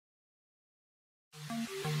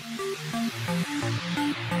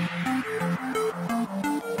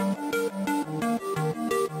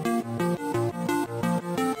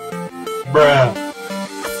Bruh.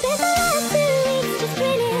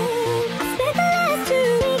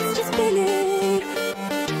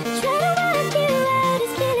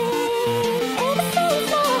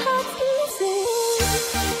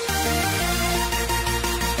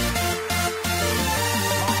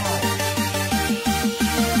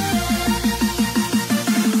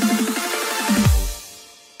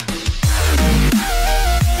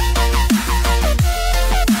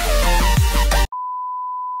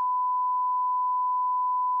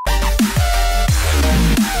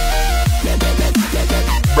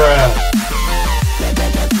 Bruh.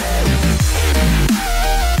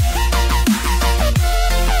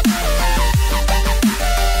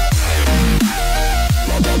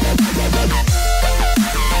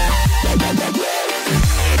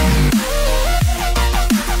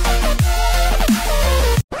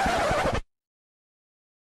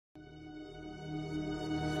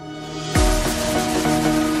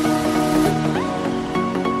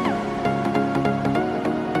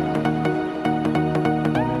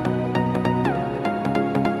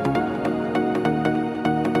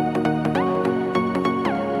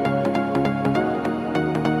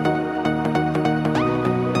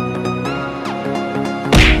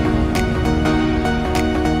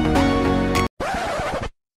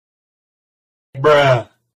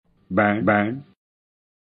 Bang, bang.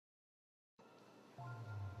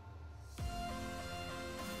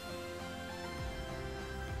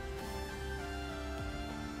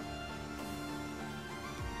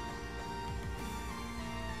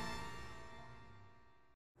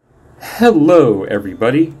 Hello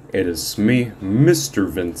everybody, it is me,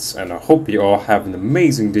 MisterVince, and I hope you all have an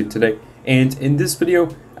amazing day today. And in this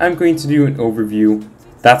video, I'm going to do an overview.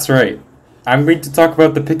 That's right, I'm going to talk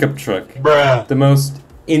about the pickup truck. Bruh. The most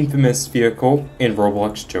infamous vehicle in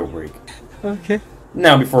Roblox Jailbreak. Okay.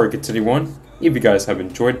 Now before I continue on, if you guys have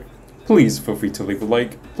enjoyed, please feel free to leave a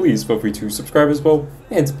like, please feel free to subscribe as well,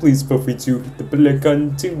 and please feel free to hit the bell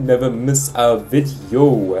icon to never miss a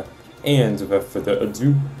video. And without further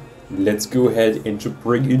ado, let's go ahead and jump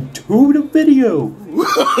right into the video!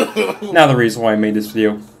 Now the reason why I made this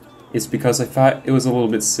video is because I thought it was a little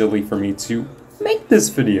bit silly for me to make this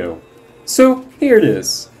video. So here it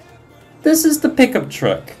is. This is the pickup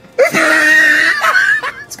truck.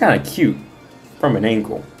 It's kind of cute from an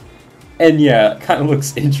angle. And yeah, it kind of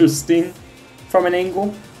looks interesting from an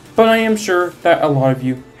angle, but I am sure that a lot of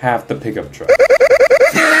you have the pickup truck.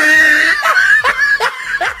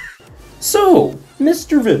 So,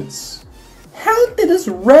 MisterVince, how did this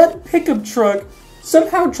red pickup truck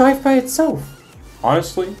somehow drive by itself?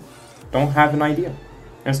 Honestly, don't have an idea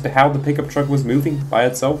as to how the pickup truck was moving by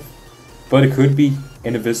itself, but it could be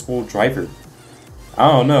an invisible driver. I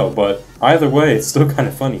don't know, but either way, it's still kind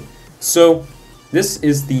of funny. So, this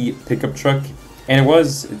is the pickup truck, and it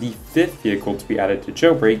was the 5th vehicle to be added to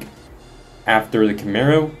Jailbreak after the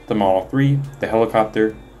Camaro, the Model 3, the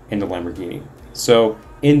helicopter, and the Lamborghini. So,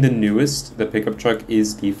 in the newest, the pickup truck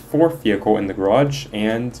is the 4th vehicle in the garage,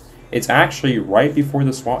 and it's actually right before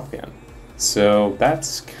the SWAT van. So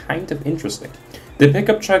that's kind of interesting. The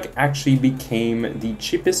pickup truck actually became the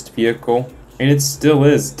cheapest vehicle, and it still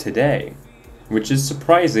is today, which is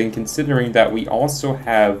surprising considering that we also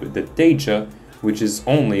have the Deja, which is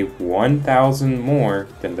only 1,000 more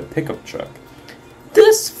than the pickup truck.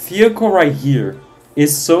 This vehicle right here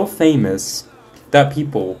is so famous that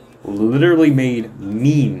people literally made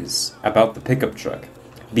memes about the pickup truck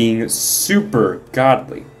being super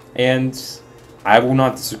godly, and I will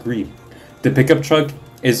not disagree. The pickup truck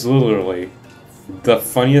is literally the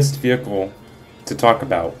funniest vehicle to talk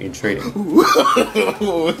about in trading.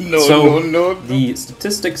 The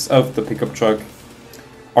statistics of the pickup truck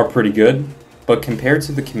are pretty good, but compared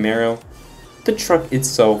to the Camaro, the truck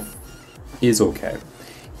itself is okay.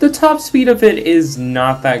 The top speed of it is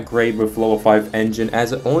not that great with level 5 engine,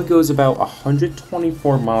 as it only goes about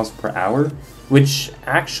 124 miles per hour, which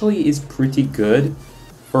actually is pretty good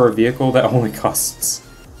for a vehicle that only costs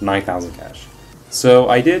 9,000 cash. So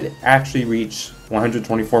I did actually reach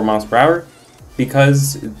 124 miles per hour,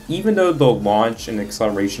 because even though the launch and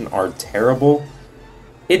acceleration are terrible,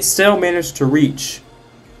 it still managed to reach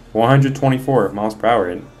 124 miles per hour,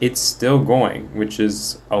 and it's still going, which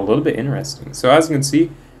is a little bit interesting. So as you can see,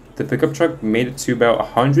 the pickup truck made it to about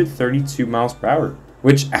 132 miles per hour,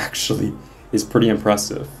 which actually is pretty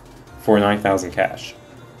impressive for 9,000 cash.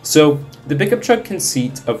 So the pickup truck can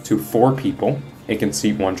seat up to 4 people. It can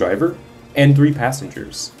seat 1 driver and 3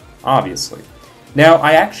 passengers, obviously. Now,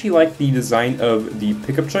 I actually like the design of the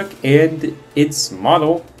pickup truck, and its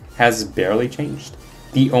model has barely changed.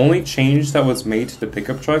 The only change that was made to the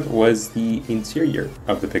pickup truck was the interior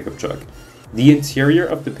of the pickup truck. The interior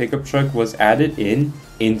of the pickup truck was added in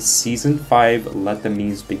Season 5, Let the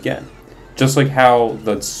Memes Begin. Just like how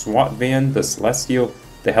the SWAT van, the Celestial,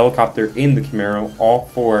 the helicopter, and the Camaro, all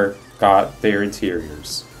four got their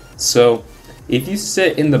interiors. So, if you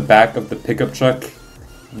sit in the back of the pickup truck,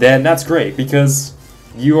 then that's great, because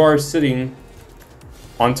you are sitting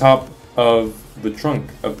on top of the trunk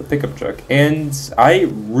of the pickup truck. And I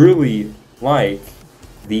really like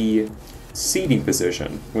the seating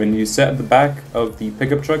position. When you sit at the back of the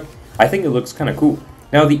pickup truck, I think it looks kind of cool.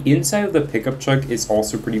 Now, the inside of the pickup truck is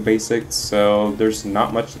also pretty basic, so there's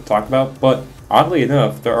not much to talk about, but oddly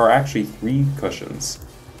enough, there are actually 3 cushions,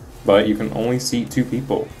 but you can only seat 2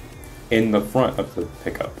 people in the front of the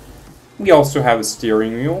pickup. We also have a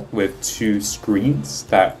steering wheel with 2 screens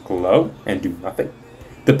that glow and do nothing.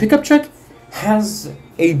 The pickup truck has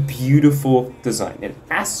a beautiful design, and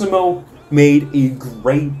Asimo made a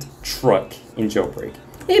great truck in Jailbreak.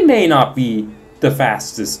 It may not be the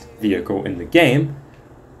fastest vehicle in the game,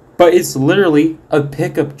 but it's literally a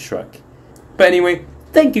pickup truck. But anyway,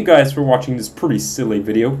 thank you guys for watching this pretty silly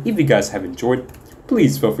video. If you guys have enjoyed,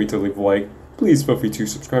 please feel free to leave a like. Please feel free to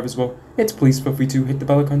subscribe as well. And please feel free to hit the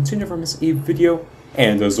bell icon to never miss a video.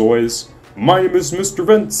 And as always, my name is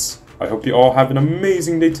MisterVince. I hope you all have an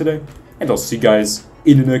amazing day today. And I'll see you guys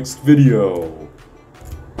in the next video.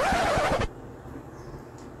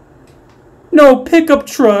 No, pickup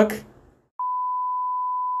truck!